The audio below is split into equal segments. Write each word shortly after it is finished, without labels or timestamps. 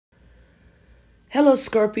Hello,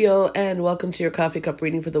 Scorpio, and welcome to your coffee cup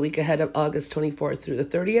reading for the week ahead of August 24th through the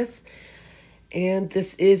 30th. And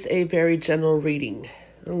this is a very general reading.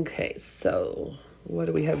 Okay, so what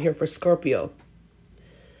do we have here for Scorpio?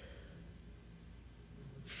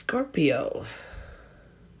 Scorpio.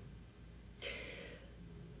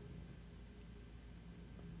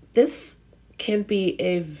 This can be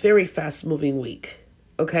a very fast-moving week.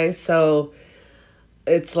 Okay, so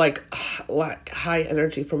it's like high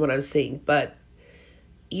energy from what I'm seeing, but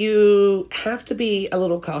you have to be a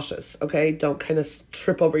little cautious, okay? Don't kind of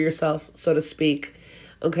trip over yourself, so to speak,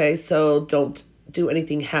 okay? So don't do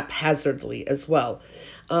anything haphazardly as well.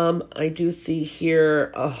 I do see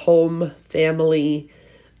here a home, family,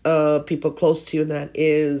 people close to you, and that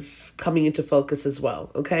is coming into focus as well,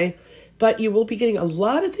 okay? But you will be getting a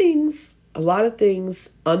lot of things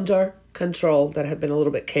under control that have been a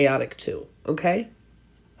little bit chaotic too, okay?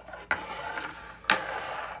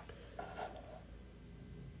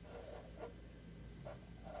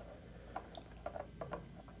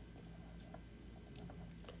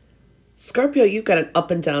 Scorpio, you've got an up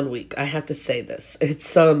and down week. I have to say this.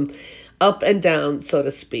 It's up and down, so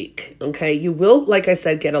to speak. Okay, you will, like I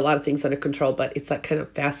said, get a lot of things under control, but it's like kind of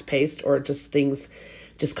fast paced or just things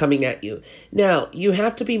just coming at you. Now, you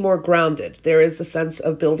have to be more grounded. There is a sense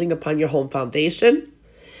of building upon your home foundation.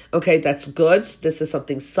 Okay, that's good. This is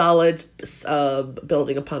something solid,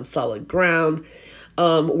 building upon solid ground,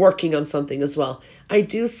 working on something as well. I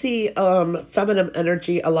do see feminine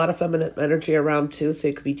energy, a lot of feminine energy around too, so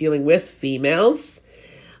you could be dealing with females.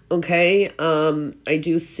 Okay, I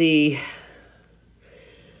do see,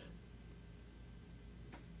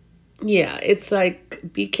 yeah, it's like,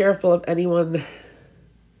 be careful of anyone.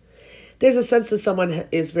 There's a sense that someone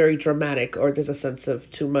is very dramatic, or there's a sense of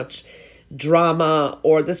too much drama,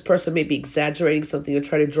 or this person may be exaggerating something to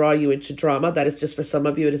try to draw you into drama. That is just for some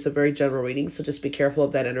of you. It is a very general reading, so just be careful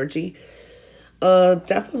of that energy.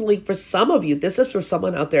 Definitely for some of you, this is for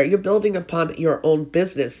someone out there. You're building upon your own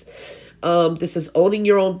business. This is owning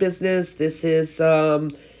your own business. This is,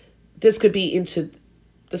 this could be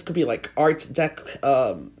like art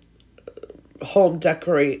home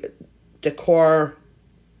decor.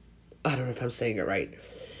 I don't know if I'm saying it right.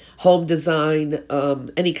 Home design,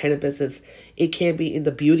 any kind of business. It can be in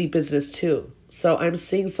the beauty business too. So I'm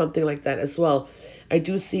seeing something like that as well. I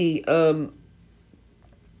do see,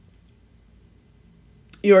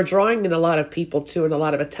 you're drawing in a lot of people too, and a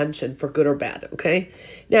lot of attention for good or bad, okay?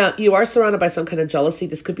 Now, you are surrounded by some kind of jealousy.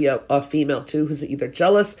 This could be a female too who's either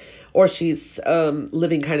jealous or she's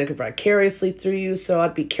living kind of vicariously through you, so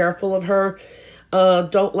I'd be careful of her.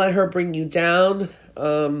 Don't let her bring you down.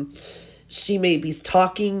 She may be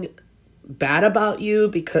talking bad about you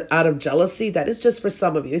because out of jealousy. That is just for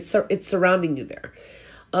some of you. It's surrounding you there.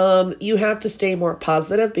 You have to stay more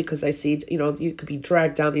positive because I see, you could be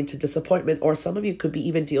dragged down into disappointment, or some of you could be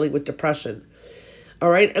even dealing with depression. All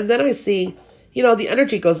right. And then I see, the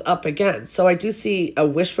energy goes up again. So I do see a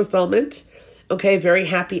wish fulfillment. Okay. Very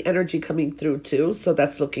happy energy coming through too. So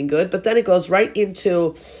that's looking good. But then it goes right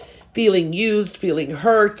into feeling used, feeling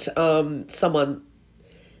hurt. Someone,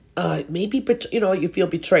 maybe, you feel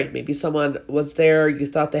betrayed. Maybe someone was there, you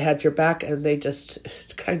thought they had your back, and they just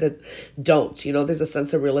kind of don't. There's a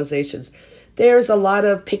sense of realizations. There's a lot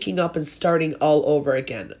of picking up and starting all over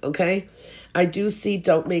again, okay? I do see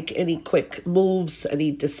don't make any quick moves,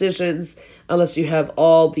 any decisions, unless you have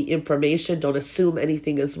all the information. Don't assume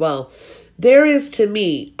anything as well. There is, to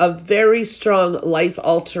me, a very strong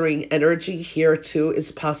life-altering energy here, too,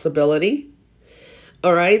 is possibility.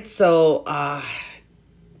 All right, so,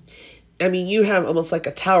 you have almost like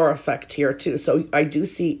a tower effect here too. So I do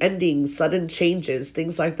see endings, sudden changes,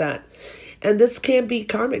 things like that. And this can be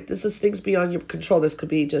karmic. This is things beyond your control. This could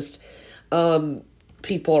be just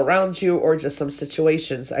people around you or just some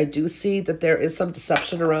situations. I do see that there is some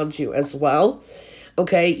deception around you as well.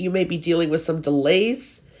 Okay, you may be dealing with some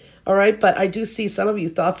delays. All right, but I do see some of you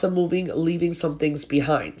thoughts are moving, leaving some things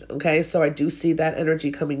behind. Okay, so I do see that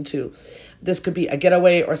energy coming too. This could be a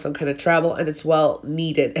getaway or some kind of travel, and it's well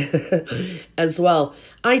needed as well.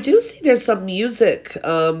 I do see there's some music.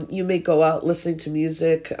 You may go out listening to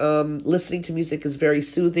music. Listening to music is very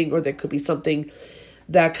soothing, or there could be something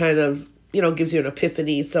that kind of, gives you an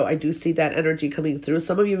epiphany. So I do see that energy coming through.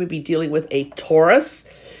 Some of you may be dealing with a Taurus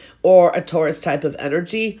or a Taurus type of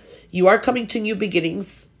energy. You are coming to new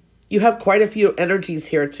beginnings. You have quite a few energies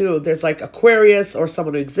here too. There's like Aquarius or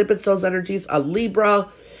someone who exhibits those energies, a Libra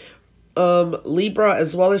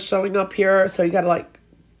as well as showing up here. So you got like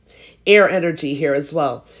air energy here as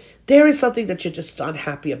well. there is something that you're just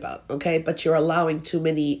unhappy about, okay? But you're allowing too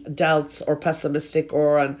many doubts or pessimistic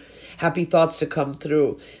or unhappy thoughts to come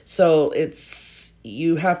through. So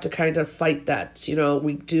you have to kind of fight that.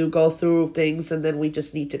 We do go through things, and then we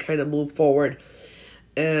just need to kind of move forward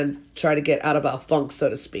and try to get out of our funk, so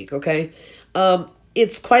to speak, okay?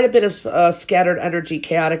 It's quite a bit of scattered energy,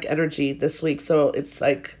 chaotic energy this week. So it's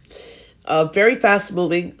like very fast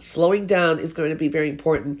moving. Slowing down is going to be very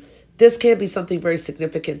important. This can be something very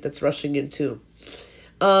significant that's rushing into.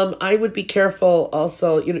 I would be careful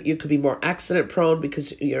also. You could be more accident prone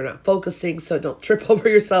because you're not focusing. So don't trip over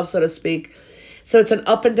yourself, so to speak. So it's an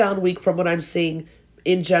up and down week from what I'm seeing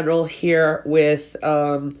in general here with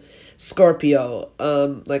Scorpio.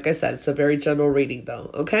 Like I said, it's a very general reading though.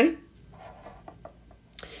 Okay.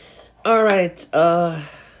 All right.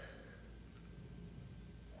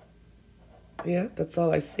 Yeah, that's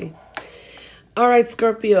all I see. All right,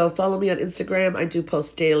 Scorpio, follow me on Instagram. I do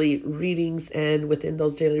post daily readings, and within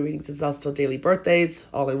those daily readings is also daily birthdays,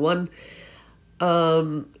 all in one.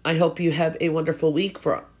 I hope you have a wonderful week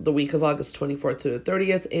for the week of August 24th through the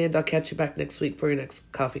 30th, and I'll catch you back next week for your next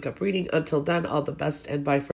coffee cup reading. Until then, all the best, and bye for